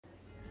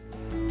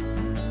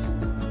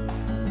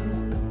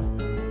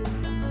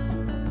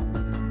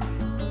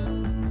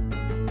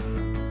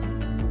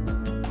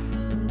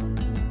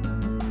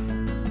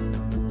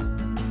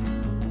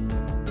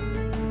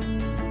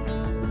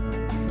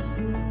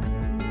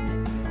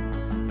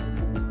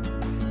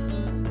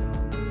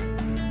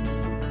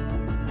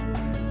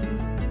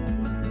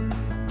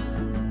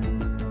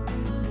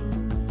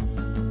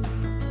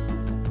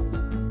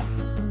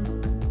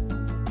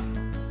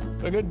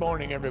Well, good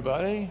morning,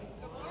 everybody.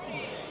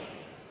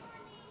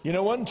 You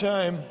know, one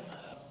time,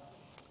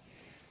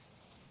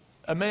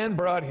 a man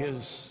brought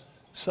his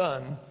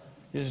son,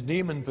 his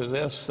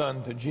demon-possessed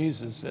son, to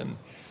Jesus. And,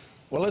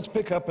 well, let's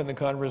pick up in the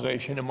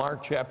conversation in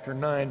Mark chapter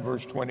 9,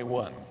 verse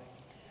 21.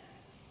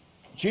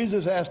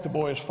 Jesus asked the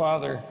boy's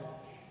father,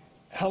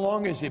 "How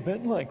long has he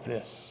been like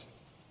this?"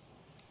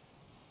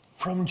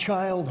 "From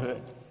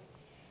childhood,"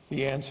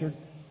 he answered.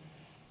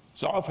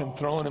 "It's often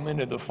thrown him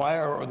into the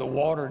fire or the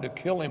water to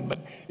kill him, but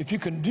if you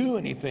can do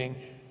anything,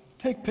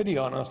 take pity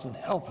on us and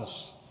help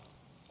us."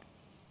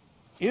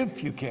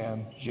 "If you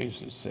can,"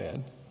 Jesus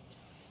said.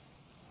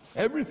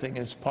 "Everything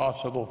is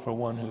possible for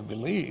one who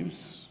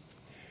believes."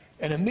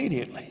 And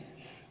immediately,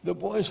 the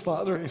boy's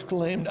father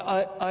exclaimed,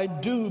 I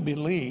do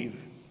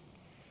believe.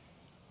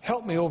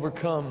 Help me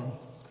overcome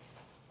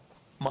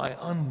my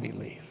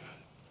unbelief."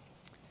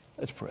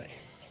 Let's pray.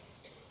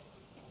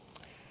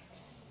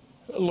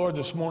 Lord,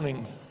 this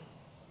morning,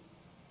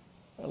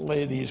 I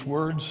lay these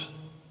words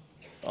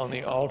on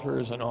the altar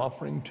as an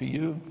offering to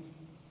you.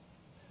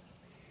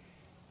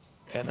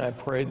 And I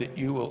pray that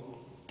you will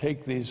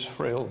take these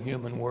frail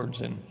human words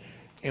and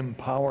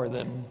empower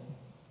them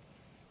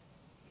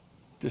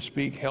to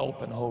speak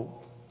help and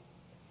hope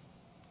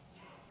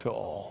to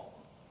all.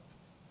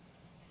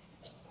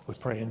 We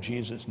pray in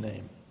Jesus'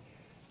 name.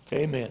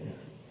 Amen.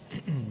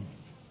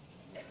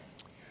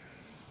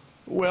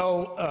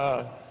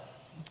 Well,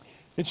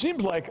 it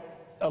seems like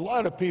a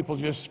lot of people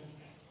just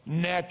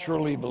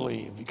naturally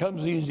believe. It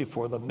comes easy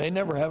for them. They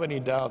never have any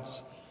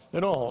doubts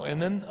at all.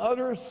 And then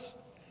others,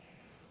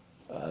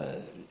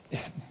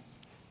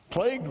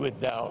 plagued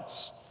with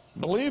doubts,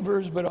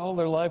 believers, but all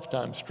their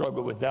lifetime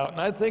struggle with doubt.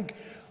 And I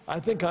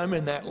think I'm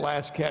in that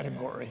last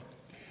category.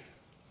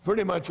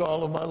 Pretty much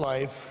all of my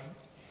life,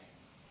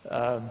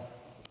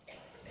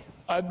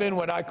 I've been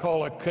what I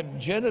call a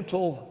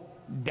congenital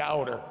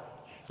doubter.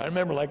 I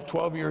remember, like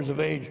 12 years of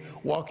age,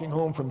 walking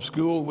home from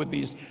school with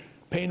these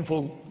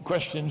painful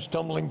questions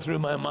tumbling through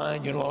my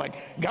mind, like,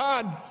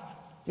 "God,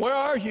 where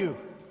are you?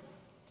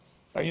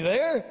 Are you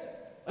there?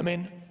 I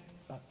mean,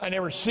 I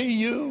never see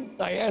you.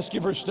 I ask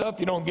you for stuff,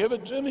 you don't give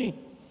it to me."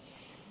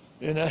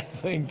 And I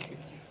think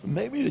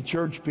maybe the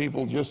church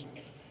people just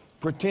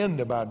pretend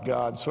about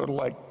God, sort of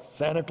like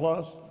Santa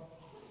Claus.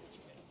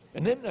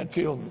 And then I'd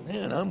feel,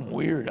 man, I'm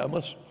weird. I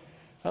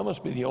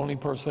must be the only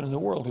person in the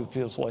world who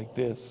feels like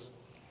this.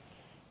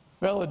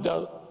 Well,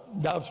 the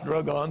doubts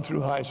drug on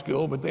through high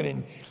school, but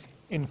then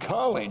in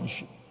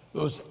college,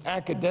 those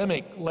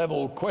academic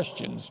level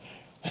questions,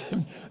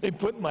 they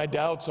put my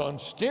doubts on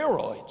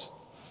steroids.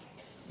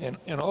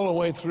 And all the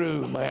way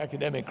through my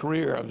academic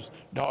career, I was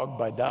dogged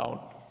by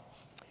doubt.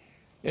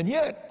 And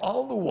yet,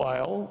 all the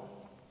while,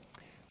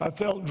 I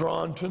felt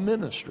drawn to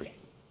ministry.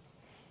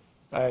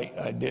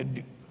 I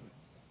did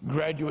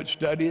graduate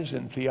studies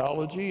in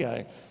theology.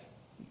 I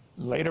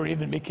later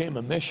even became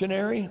a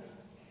missionary,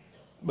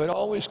 but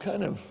always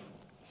kind of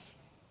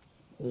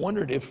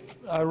wondered if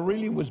I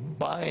really was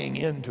buying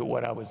into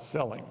what I was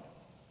selling.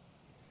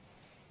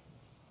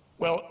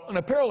 Well, on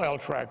a parallel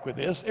track with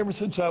this, ever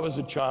since I was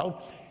a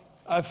child,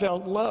 I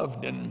felt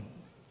loved and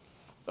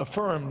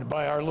affirmed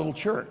by our little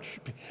church.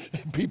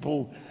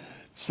 People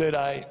said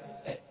I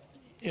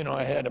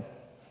had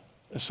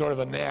a sort of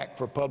a knack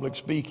for public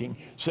speaking.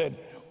 Said,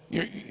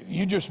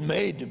 you just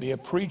made to be a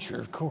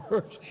preacher. Of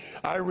course,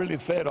 I really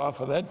fed off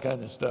of that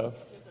kind of stuff.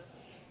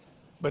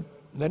 But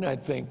then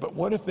I'd think, but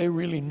what if they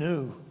really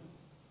knew?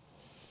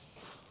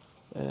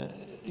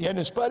 Yet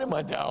in spite of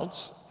my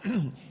doubts,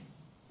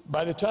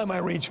 by the time I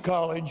reached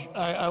college,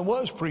 I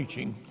was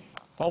preaching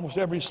almost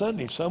every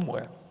Sunday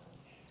somewhere.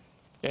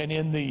 And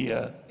in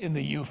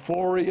the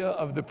euphoria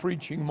of the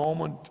preaching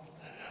moment,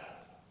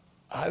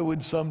 I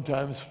would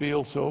sometimes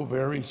feel so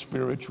very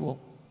spiritual.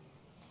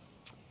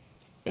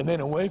 And then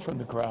away from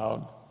the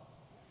crowd,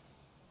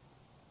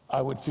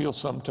 I would feel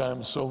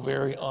sometimes so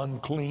very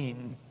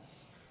unclean,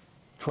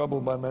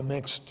 troubled by my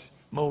mixed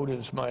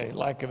motives, my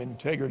lack of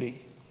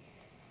integrity.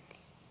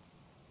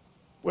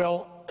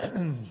 Well,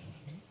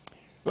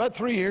 about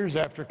 3 years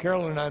after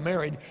Carolyn and I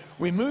married,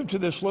 we moved to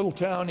this little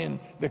town in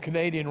the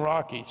Canadian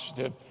Rockies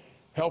to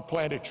help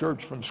plant a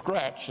church from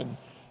scratch. And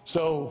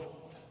so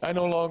I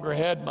no longer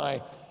had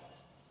my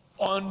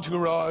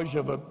entourage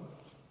of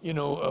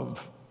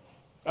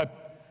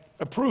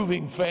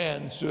approving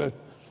fans to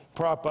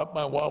prop up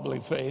my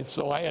wobbly faith.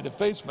 So I had to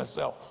face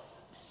myself.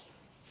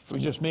 It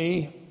was just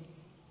me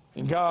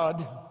and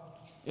God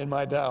and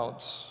my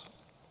doubts.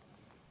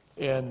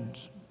 And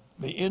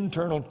the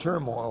internal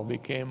turmoil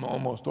became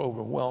almost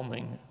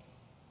overwhelming.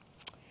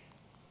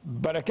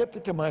 But I kept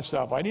it to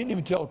myself. I didn't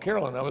even tell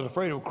Carolyn. I was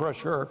afraid it would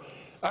crush her.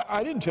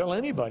 I didn't tell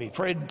anybody.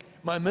 Afraid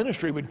my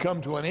ministry would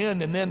come to an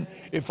end. And then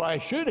if I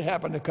should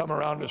happen to come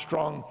around to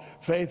strong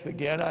faith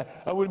again,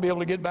 I wouldn't be able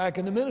to get back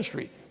into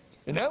ministry.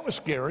 And that was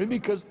scary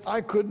because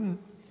I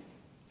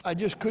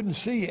just couldn't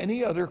see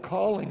any other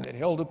calling that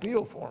held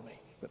appeal for me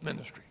but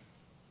ministry.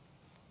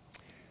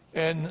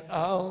 And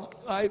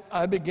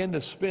I began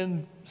to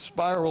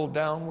spiral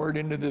downward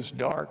into this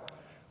dark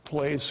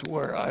place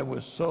where I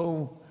was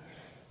so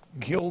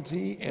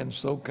guilty and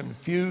so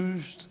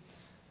confused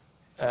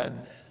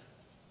and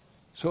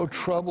so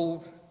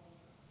troubled.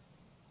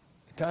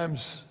 At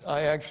times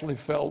I actually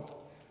felt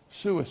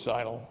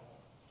suicidal.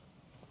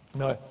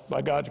 No,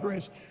 by God's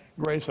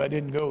grace, I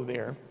didn't go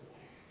there.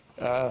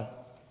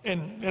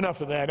 And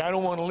enough of that. I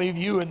don't want to leave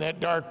you in that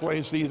dark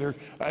place either.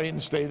 I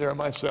didn't stay there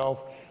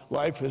myself.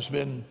 Life has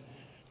been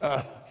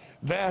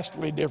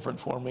vastly different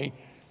for me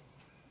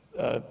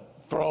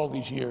for all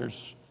these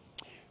years.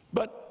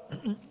 But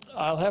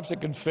I'll have to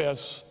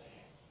confess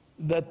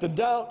that the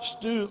doubts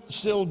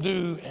still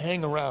do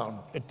hang around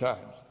at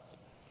times.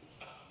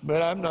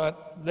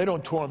 But they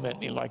don't torment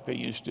me like they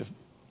used to.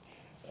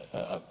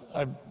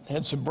 I've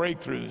had some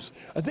breakthroughs.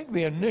 I think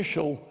the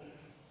initial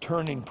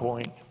turning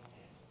point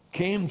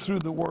came through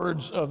the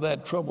words of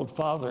that troubled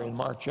father in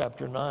Mark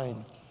chapter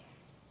 9.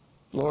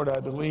 Lord, I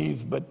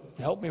believe, but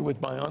help me with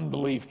my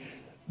unbelief.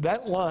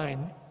 That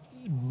line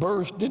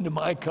burst into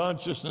my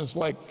consciousness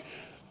like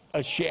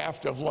a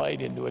shaft of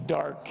light into a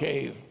dark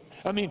cave.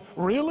 I mean,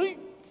 really?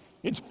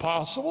 It's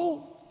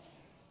possible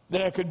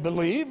that I could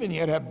believe and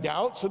yet have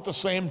doubts at the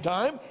same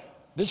time?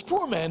 This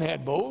poor man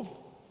had both.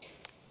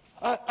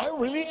 I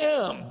really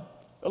am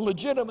a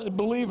legitimate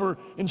believer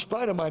in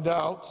spite of my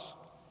doubts.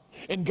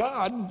 And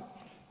God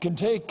can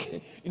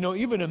take,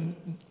 even a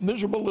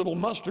miserable little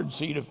mustard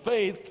seed of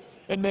faith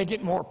and make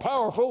it more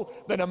powerful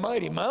than a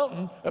mighty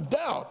mountain of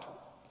doubt.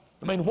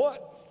 I mean,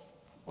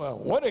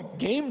 what a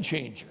game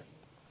changer.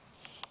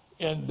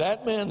 And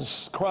that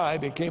man's cry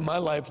became my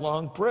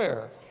lifelong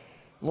prayer.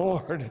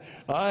 Lord,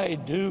 I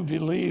do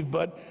believe,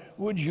 but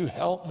would you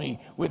help me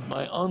with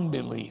my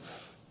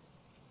unbelief?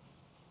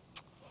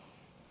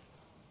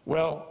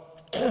 Well,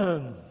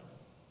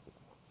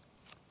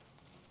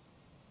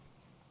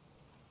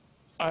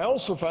 I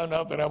also found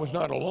out that I was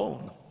not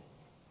alone.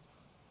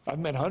 I've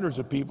met hundreds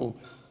of people,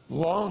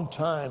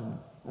 long-time,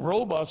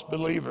 robust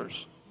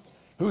believers,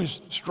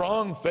 whose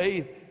strong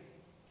faith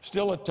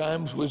still at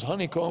times was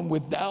honeycombed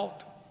with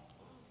doubt.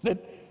 That,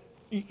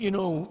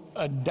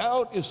 a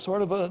doubt is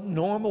sort of a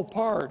normal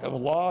part of a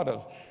lot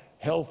of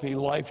healthy,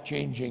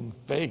 life-changing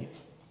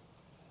faith.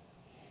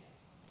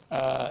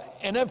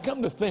 And I've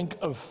come to think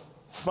of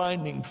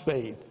finding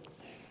faith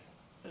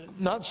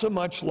not so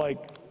much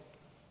like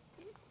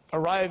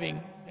arriving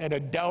at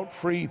a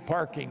doubt-free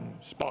parking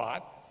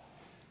spot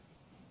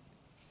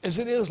as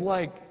it is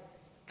like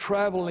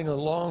traveling a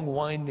long,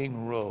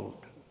 winding road.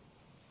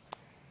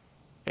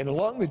 And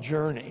along the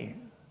journey,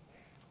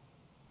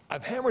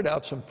 I've hammered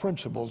out some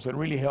principles that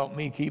really help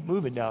me keep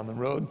moving down the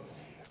road.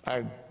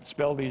 I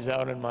spell these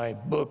out in my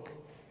book,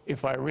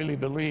 If I Really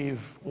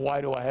Believe,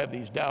 Why Do I Have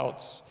These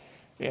Doubts?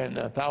 And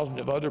thousands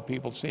of other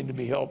people seem to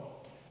be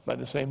helped by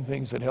the same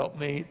things that help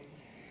me.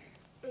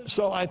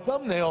 So I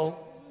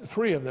thumbnail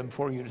 3 of them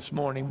for you this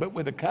morning, but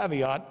with a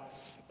caveat,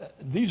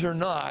 these are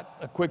not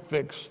a quick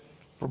fix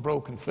for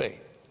broken faith.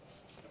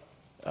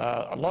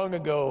 Long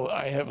ago,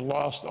 I have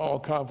lost all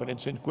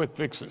confidence in quick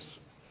fixes,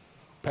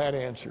 pat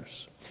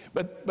answers.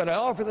 But I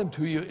offer them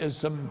to you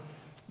as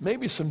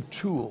maybe some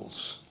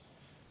tools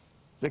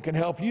that can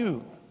help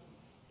you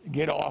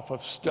get off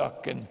of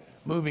stuck and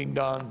moving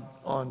down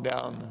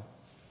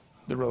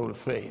the road of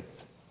faith.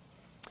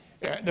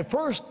 The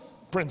first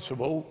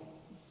principle,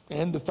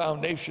 and the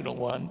foundational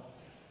one,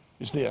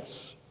 is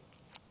this: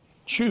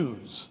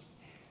 choose.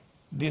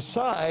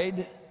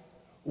 Decide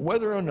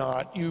whether or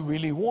not you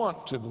really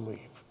want to believe.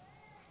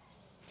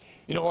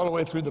 All the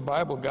way through the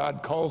Bible,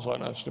 God calls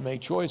on us to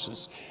make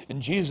choices.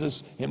 And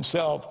Jesus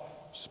himself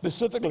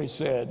specifically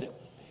said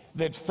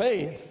that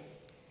faith,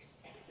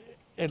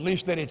 at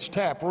least at its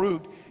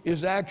taproot,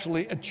 is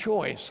actually a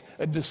choice,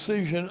 a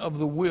decision of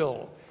the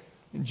will.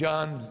 In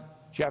John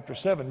chapter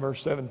 7,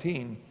 verse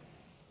 17,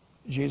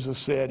 Jesus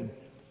said,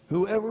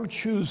 whoever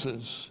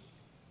chooses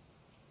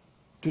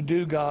to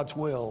do God's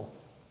will,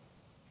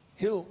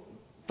 he'll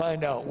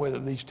find out whether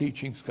these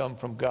teachings come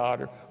from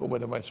God or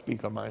whether I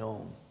speak on my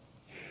own.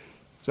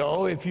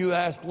 So if you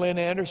ask Lynn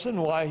Anderson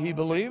why he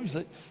believes,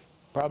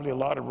 probably a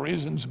lot of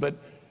reasons, but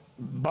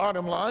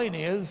bottom line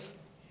is,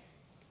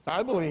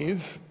 I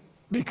believe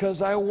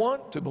because I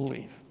want to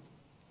believe.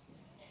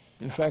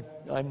 In fact,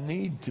 I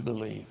need to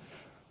believe.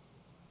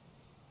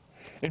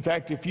 In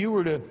fact, if you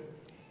were to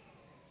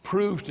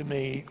prove to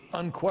me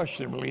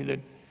unquestionably that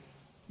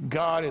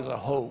God is a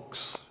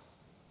hoax,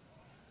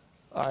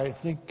 I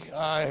think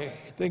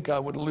I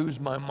would lose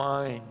my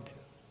mind.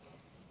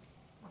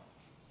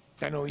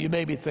 I know you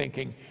may be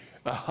thinking,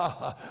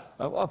 I've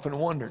often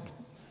wondered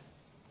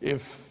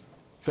if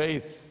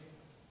faith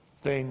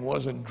thing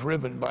wasn't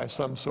driven by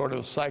some sort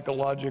of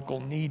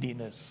psychological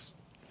neediness.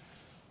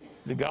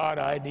 The God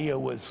idea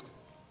was,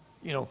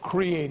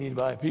 created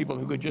by people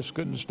who just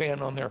couldn't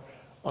stand on their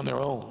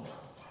own.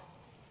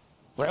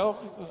 Well,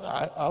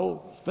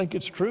 I think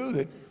it's true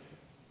that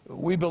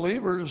we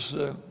believers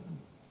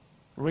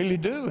really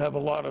do have a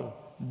lot of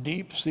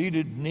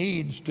deep-seated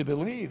needs to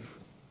believe.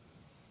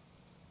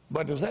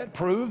 But does that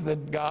prove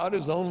that God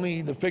is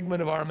only the figment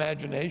of our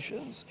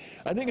imaginations?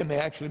 I think it may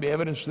actually be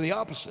evidence to the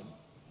opposite.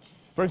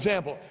 For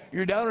example,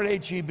 you're down at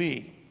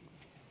H-E-B,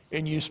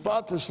 and you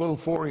spot this little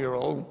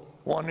 4-year-old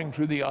wandering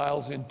through the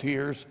aisles in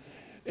tears,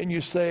 and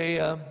you say,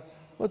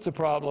 what's the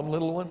problem,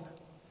 little one?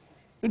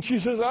 And she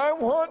says, I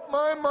want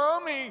my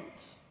mommy.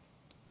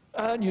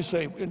 And you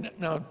say,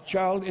 now,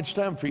 child, it's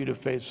time for you to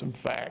face some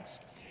facts.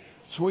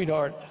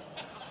 Sweetheart,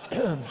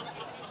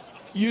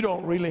 you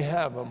don't really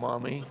have a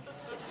mommy.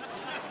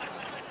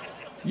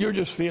 You're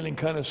just feeling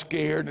kind of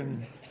scared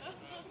and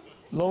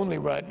lonely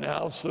right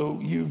now, so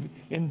you've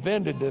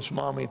invented this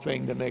mommy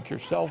thing to make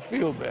yourself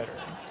feel better.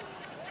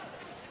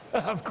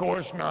 Of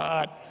course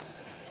not.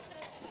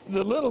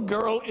 The little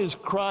girl is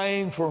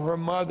crying for her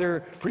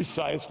mother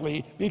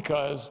precisely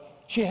because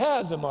she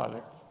has a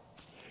mother.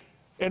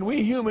 And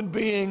we human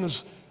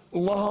beings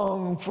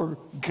long for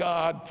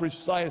God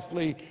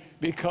precisely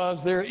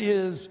because there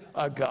is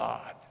a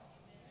God.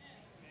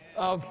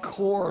 Of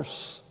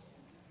course,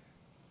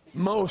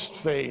 most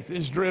faith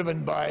is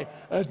driven by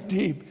a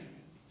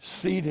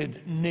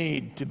deep-seated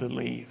need to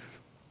believe.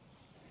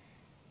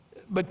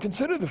 But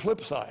consider the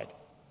flip side.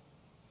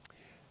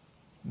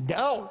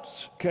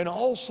 Doubts can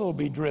also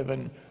be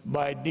driven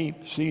by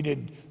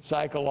deep-seated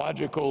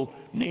psychological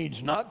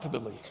needs not to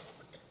believe.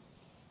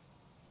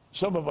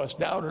 Some of us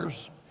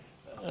doubters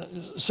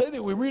say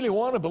that we really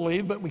want to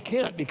believe, but we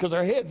can't because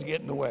our heads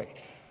get in the way.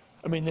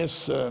 I mean,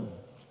 this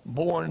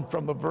born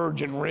from a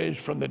virgin raised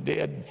from the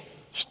dead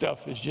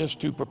stuff is just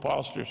too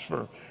preposterous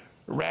for a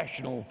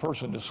rational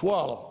person to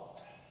swallow,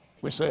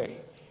 we say.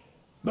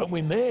 But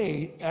we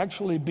may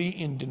actually be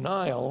in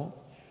denial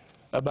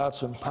about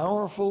some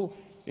powerful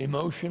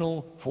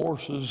emotional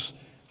forces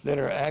that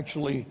are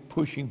actually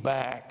pushing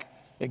back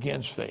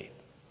against faith.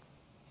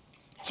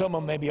 Some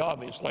of them may be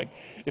obvious, like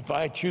if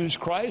I choose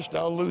Christ,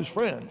 I'll lose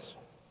friends.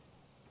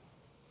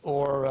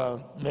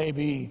 Or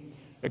maybe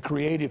a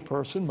creative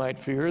person might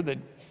fear that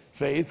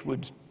faith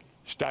would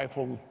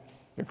stifle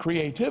their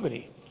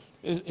creativity.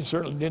 It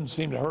certainly didn't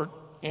seem to hurt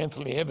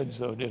Anthony Evans,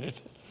 though, did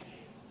it?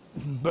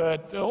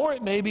 But, or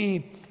it may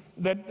be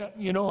that,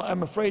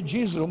 I'm afraid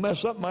Jesus will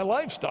mess up my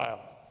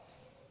lifestyle.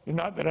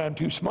 Not that I'm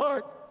too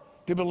smart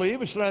to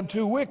believe, it's that I'm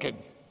too wicked.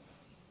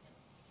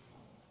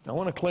 I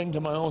want to cling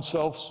to my own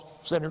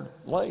self-centered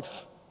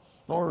life.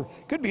 Or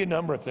it could be a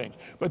number of things.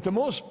 But the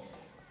most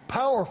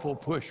powerful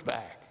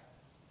pushback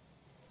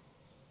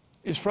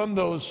is from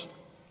those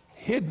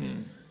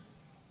hidden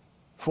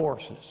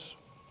forces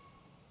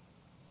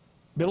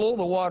below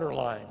the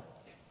waterline,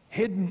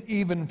 hidden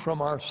even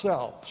from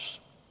ourselves.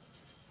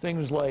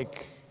 Things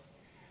like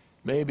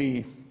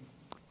maybe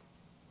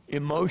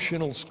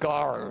emotional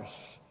scars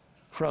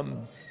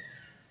from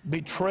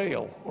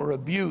betrayal or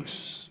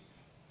abuse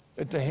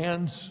at the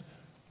hands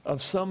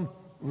of some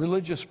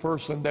religious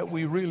person that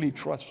we really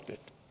trusted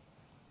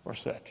or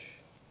such.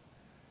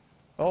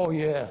 Oh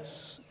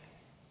yes,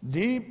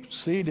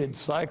 deep-seated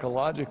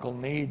psychological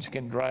needs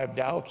can drive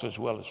doubts as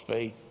well as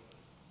faith.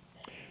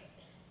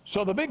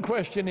 So the big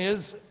question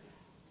is,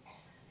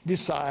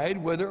 decide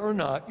whether or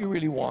not you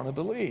really want to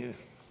believe.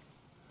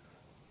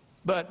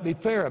 But be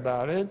fair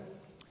about it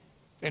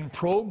and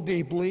probe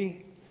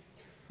deeply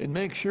and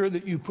make sure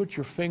that you put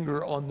your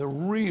finger on the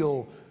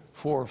real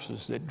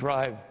forces that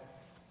drive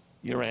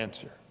your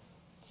answer.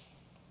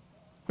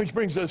 Which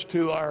brings us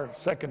to our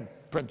second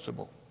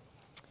principle.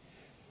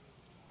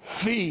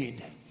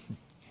 Feed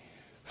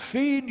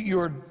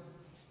your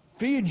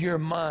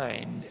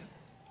mind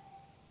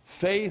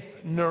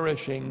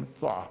faith-nourishing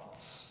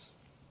thoughts.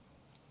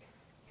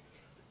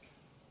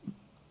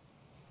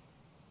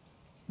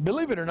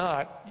 Believe it or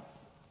not,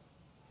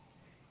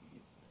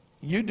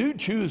 you do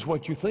choose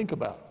what you think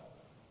about.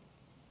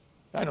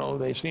 I know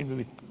they seem to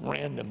be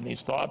random,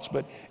 these thoughts,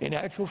 but in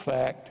actual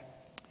fact,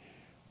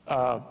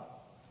 our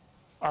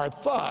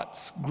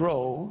thoughts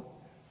grow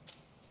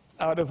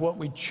out of what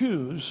we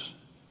choose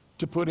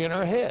to put in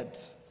our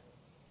heads.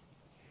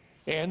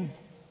 And,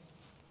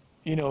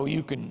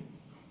 you can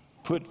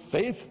put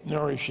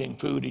faith-nourishing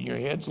food in your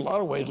heads a lot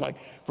of ways, like,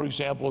 for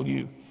example,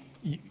 you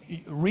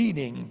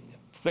reading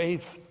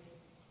faith-based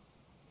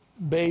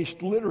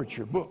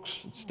literature, books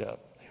and stuff,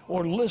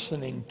 or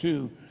listening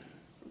to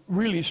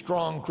really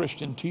strong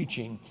Christian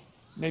teaching,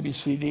 maybe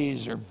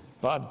CDs or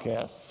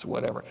podcasts,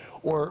 whatever,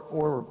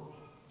 or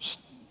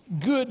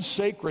good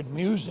sacred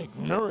music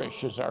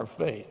nourishes our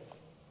faith.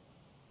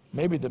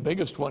 Maybe the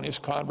biggest one is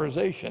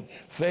conversation,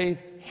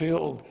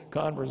 faith-filled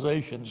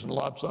conversations, and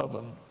lots of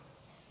them.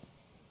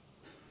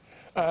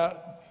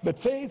 But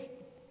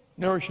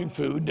faith-nourishing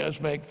food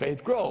does make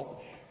faith grow.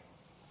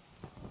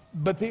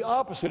 But the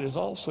opposite is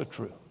also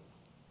true.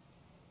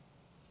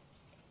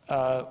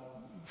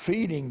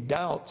 Feeding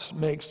doubts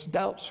makes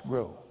doubts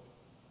grow.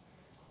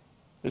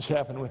 This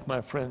happened with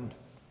my friend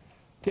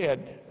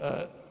Ted.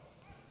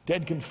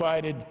 Ted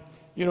confided,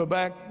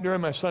 back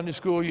during my Sunday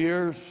school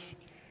years,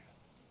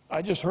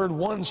 I just heard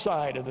one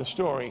side of the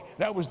story.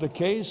 That was the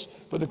case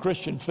for the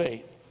Christian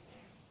faith.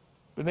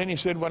 But then he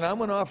said, when I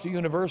went off to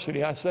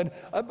university, I said,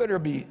 I better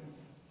be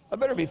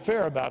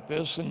fair about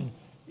this and,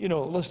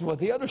 listen to what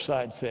the other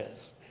side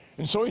says.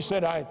 And so he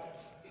said,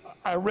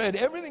 I read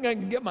everything I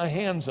could get my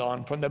hands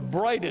on from the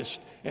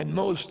brightest and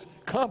most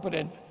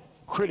competent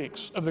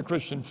critics of the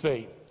Christian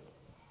faith.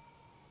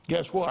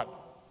 Guess what?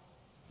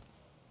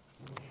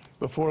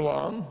 Before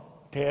long,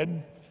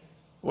 Ted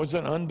was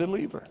an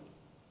unbeliever.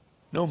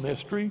 No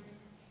mystery.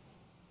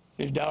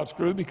 His doubts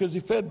grew because he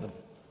fed them.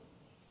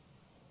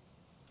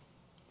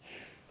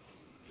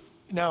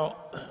 Now,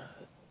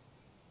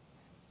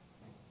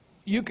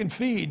 you can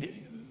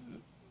feed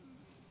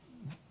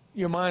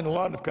your mind a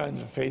lot of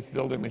kinds of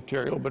faith-building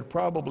material, but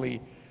probably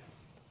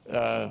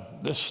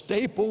the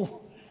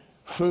staple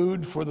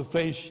food for the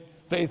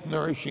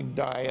faith-nourishing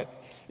diet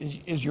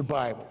is your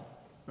Bible,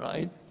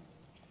 right?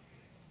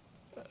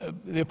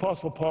 The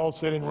Apostle Paul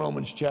said in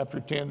Romans chapter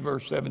 10,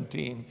 verse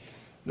 17,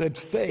 that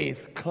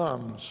faith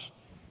comes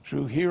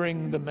through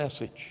hearing the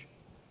message,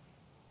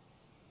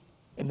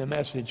 and the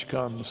message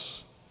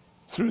comes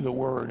through the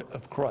word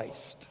of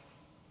Christ.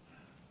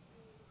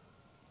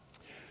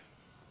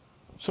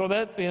 So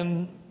that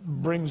then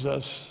brings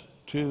us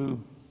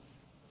to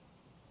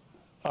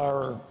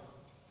our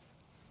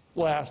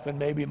last and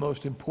maybe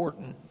most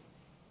important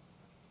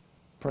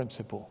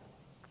principle.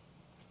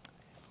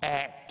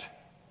 Act.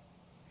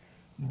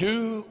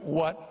 Do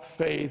what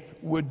faith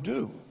would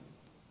do.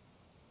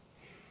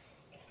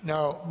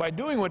 Now, by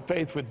doing what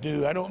faith would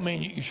do, I don't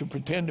mean you should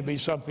pretend to be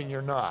something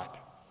you're not.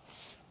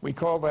 We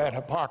call that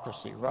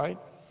hypocrisy, right?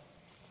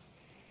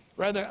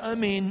 Rather, I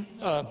mean,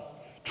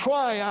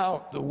 try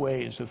out the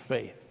ways of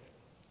faith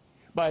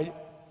by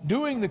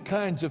doing the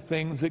kinds of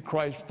things that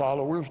Christ's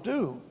followers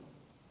do.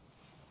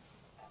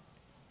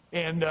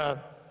 And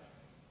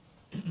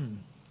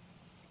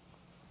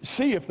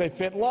see if they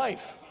fit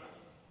life.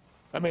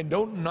 I mean,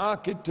 don't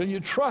knock it till you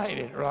tried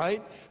it,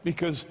 right?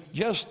 Because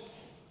just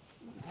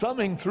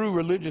thumbing through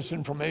religious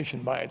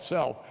information by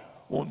itself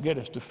won't get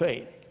us to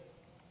faith.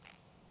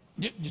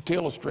 Just to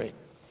illustrate,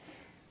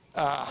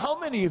 how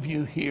many of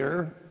you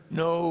here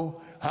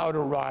know how to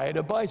ride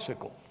a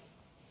bicycle?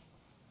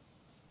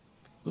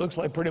 Looks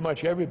like pretty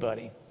much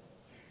everybody.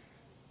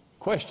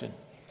 Question: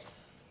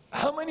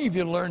 how many of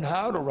you learned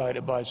how to ride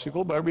a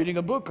bicycle by reading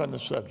a book on the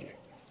subject?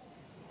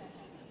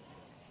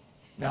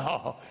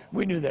 No,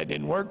 we knew that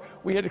didn't work.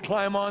 We had to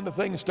climb on the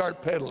thing and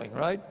start pedaling,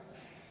 right?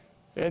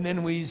 And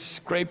then we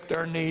scraped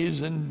our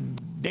knees and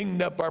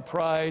dinged up our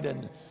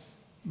pride,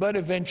 but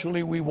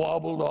eventually we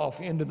wobbled off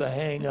into the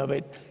hang of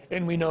it,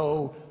 and we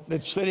know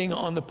that sitting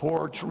on the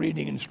porch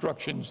reading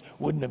instructions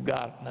wouldn't have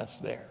gotten us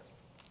there.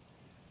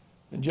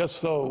 And just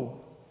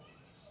so,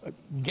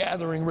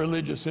 gathering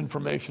religious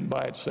information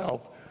by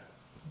itself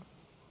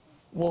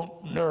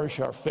won't nourish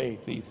our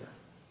faith either.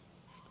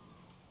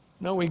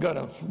 No, we got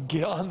to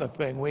get on the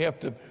thing. We have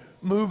to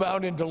move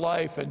out into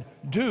life and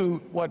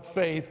do what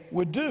faith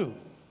would do.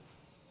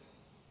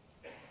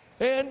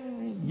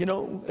 And, you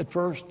know, at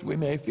first we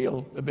may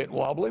feel a bit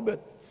wobbly,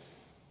 but,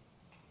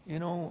 you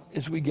know,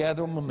 as we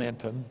gather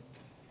momentum,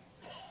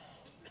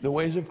 the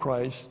ways of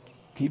Christ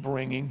keep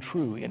ringing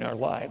true in our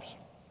lives.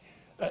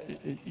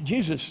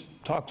 Jesus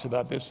talks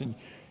about this in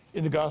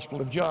the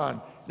Gospel of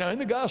John. Now, in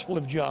the Gospel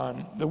of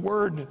John, the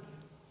word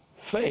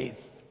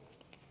faith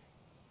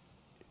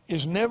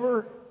is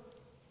never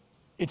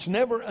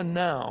a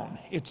noun.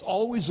 It's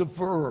always a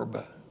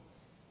verb.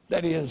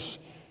 That is,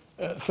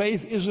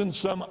 faith isn't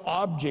some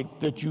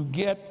object that you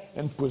get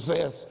and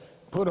possess,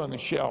 put on the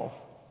shelf.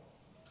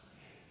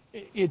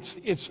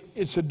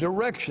 It's a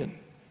direction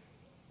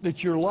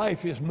that your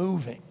life is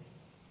moving.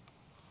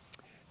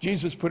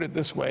 Jesus put it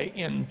this way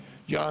in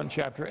John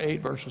chapter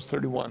 8, verses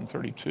 31,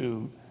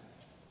 32.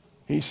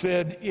 He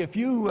said, if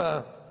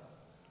you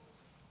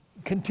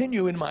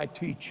continue in my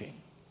teaching,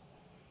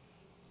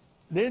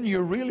 then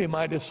you're really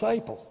my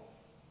disciple.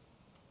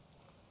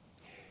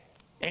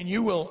 And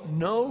you will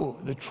know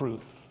the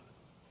truth,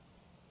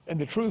 and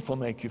the truth will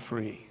make you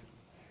free.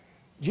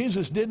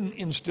 Jesus didn't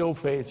instill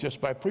faith just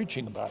by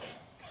preaching about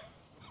it.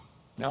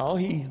 No,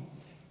 he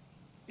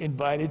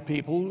invited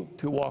people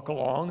to walk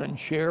along and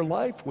share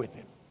life with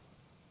him.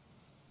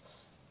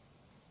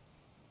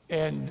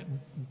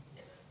 And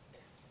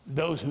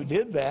those who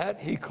did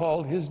that, he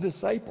called his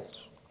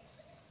disciples.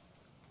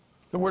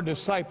 The word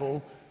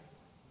disciple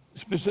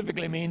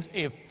specifically means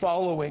a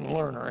following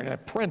learner, an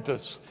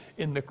apprentice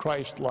in the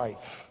Christ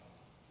life.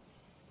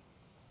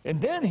 And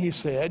then he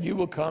said, you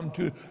will come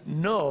to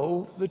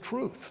know the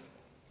truth.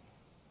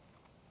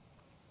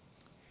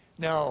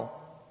 Now,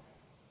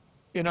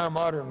 in our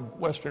modern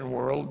Western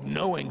world,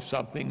 knowing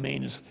something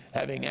means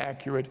having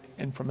accurate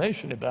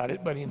information about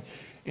it, but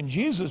in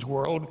Jesus'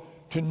 world,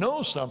 to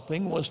know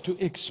something was to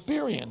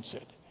experience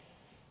it.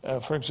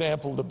 For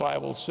example, the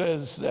Bible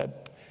says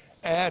that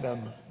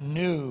Adam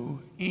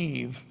knew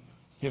Eve,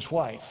 his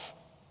wife,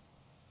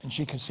 and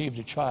she conceived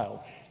a child.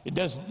 It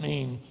doesn't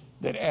mean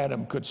that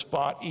Adam could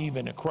spot Eve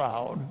in a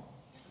crowd.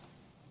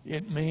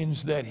 It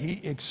means that he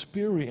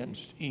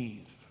experienced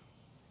Eve,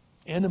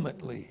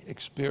 intimately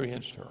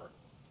experienced her.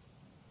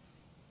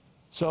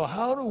 So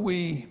how do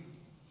we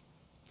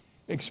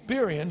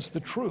experience the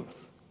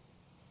truth?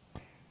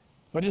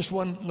 But just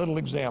one little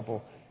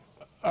example.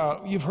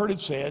 You've heard it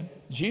said,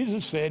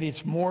 Jesus said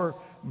it's more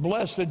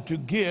blessed to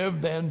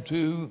give than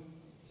to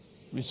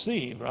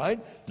receive, right?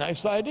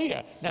 Nice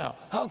idea. Now,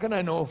 how can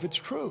I know if it's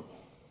true?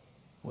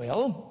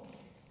 Well,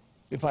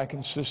 if I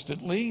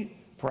consistently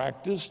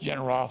practice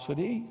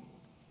generosity,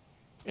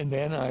 and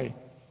then I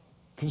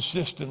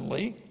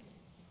consistently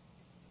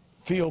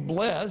feel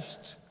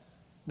blessed,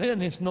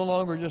 then it's no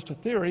longer just a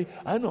theory.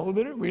 I know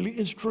that it really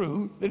is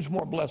true, that it's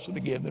more blessed to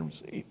give than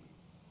receive.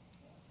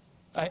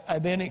 I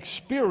then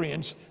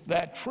experience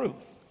that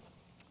truth.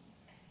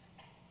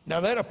 Now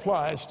that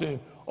applies to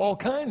all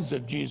kinds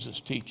of Jesus'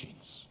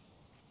 teachings.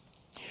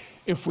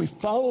 If we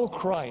follow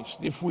Christ,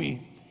 if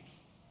we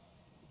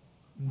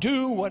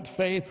do what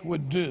faith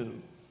would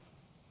do,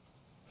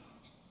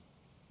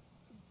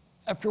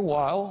 after a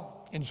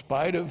while, in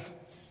spite of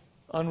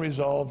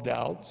unresolved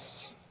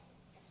doubts,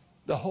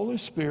 the Holy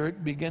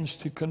Spirit begins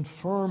to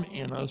confirm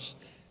in us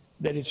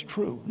that it's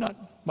true, not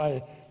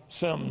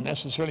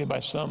necessarily by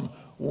some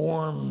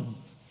warm,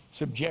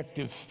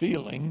 subjective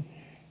feeling,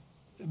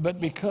 but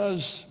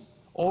because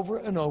over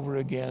and over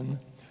again,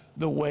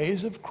 the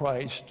ways of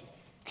Christ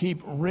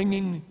keep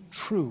ringing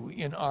true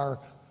in our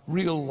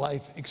real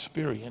life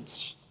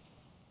experience.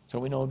 So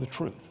we know the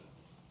truth.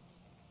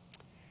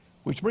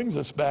 Which brings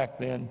us back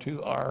then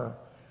to our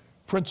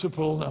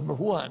principle number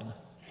one.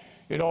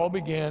 It all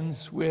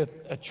begins with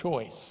a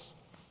choice.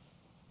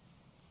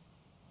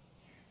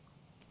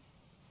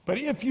 But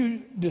if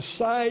you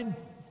decide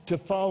to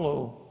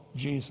follow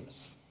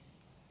Jesus,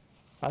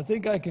 I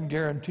think I can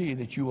guarantee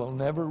that you will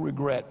never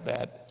regret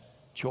that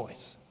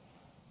choice.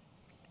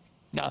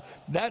 Now,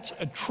 that's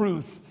a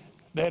truth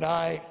that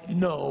I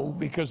know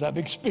because I've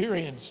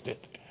experienced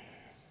it.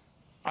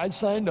 I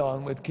signed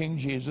on with King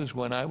Jesus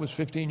when I was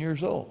 15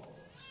 years old.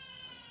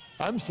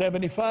 I'm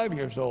 75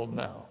 years old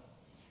now,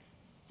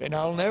 and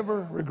I'll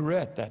never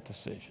regret that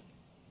decision.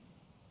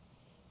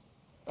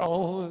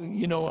 Oh,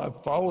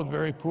 I've followed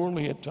very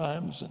poorly at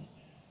times and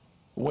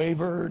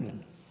wavered,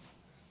 and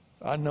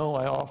I know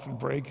I often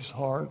break his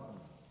heart.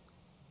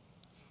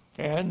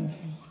 And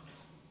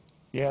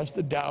yes,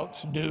 the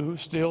doubts do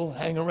still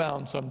hang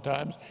around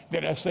sometimes.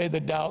 Did I say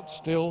the doubts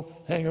still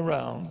hang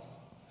around?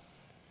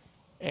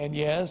 And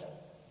yes,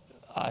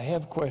 I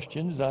have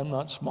questions I'm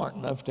not smart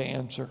enough to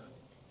answer.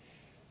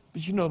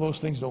 But those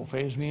things don't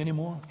faze me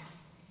anymore.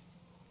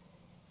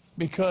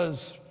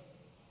 Because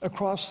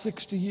across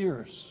 60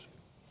 years,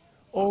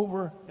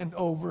 over and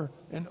over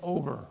and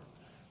over,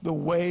 the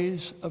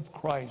ways of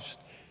Christ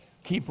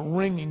keep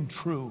ringing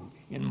true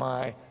in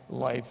my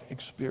life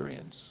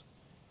experience.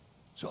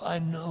 So I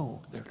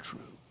know they're true.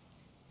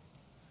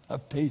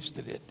 I've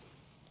tasted it.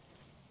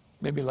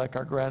 Maybe like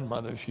our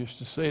grandmothers used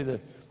to say, the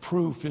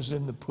proof is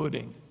in the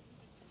pudding.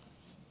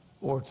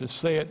 Or to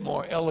say it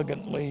more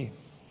elegantly,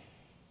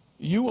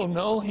 you will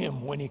know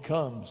him when he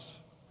comes,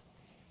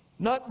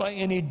 not by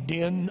any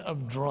din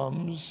of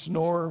drums,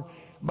 nor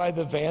by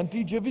the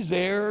vantage of his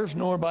airs,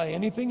 nor by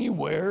anything he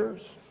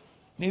wears,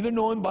 neither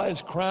know him by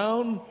his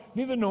crown,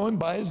 neither know him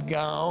by his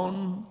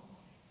gown,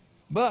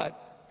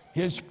 but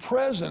his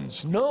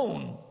presence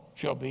known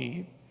shall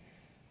be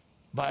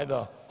by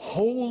the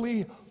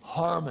holy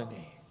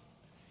harmony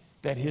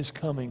that his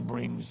coming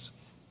brings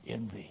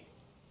in thee.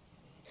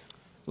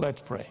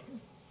 Let's pray.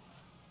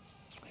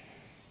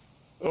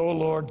 Oh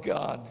Lord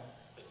God,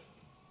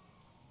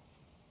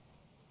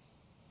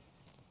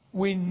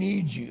 we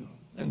need you,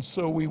 and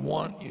so we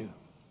want you.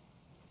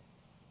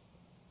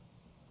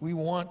 We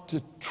want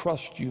to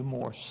trust you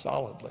more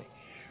solidly.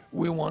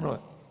 We want to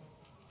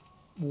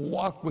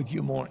walk with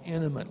you more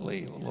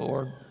intimately,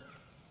 Lord.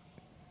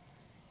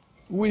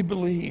 We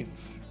believe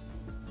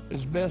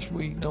as best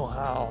we know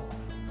how.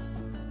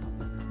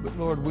 But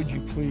Lord, would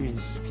you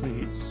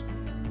please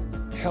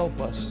help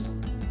us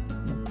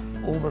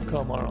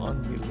overcome our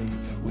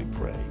unbelief, we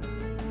pray.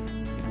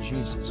 In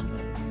Jesus'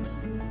 name.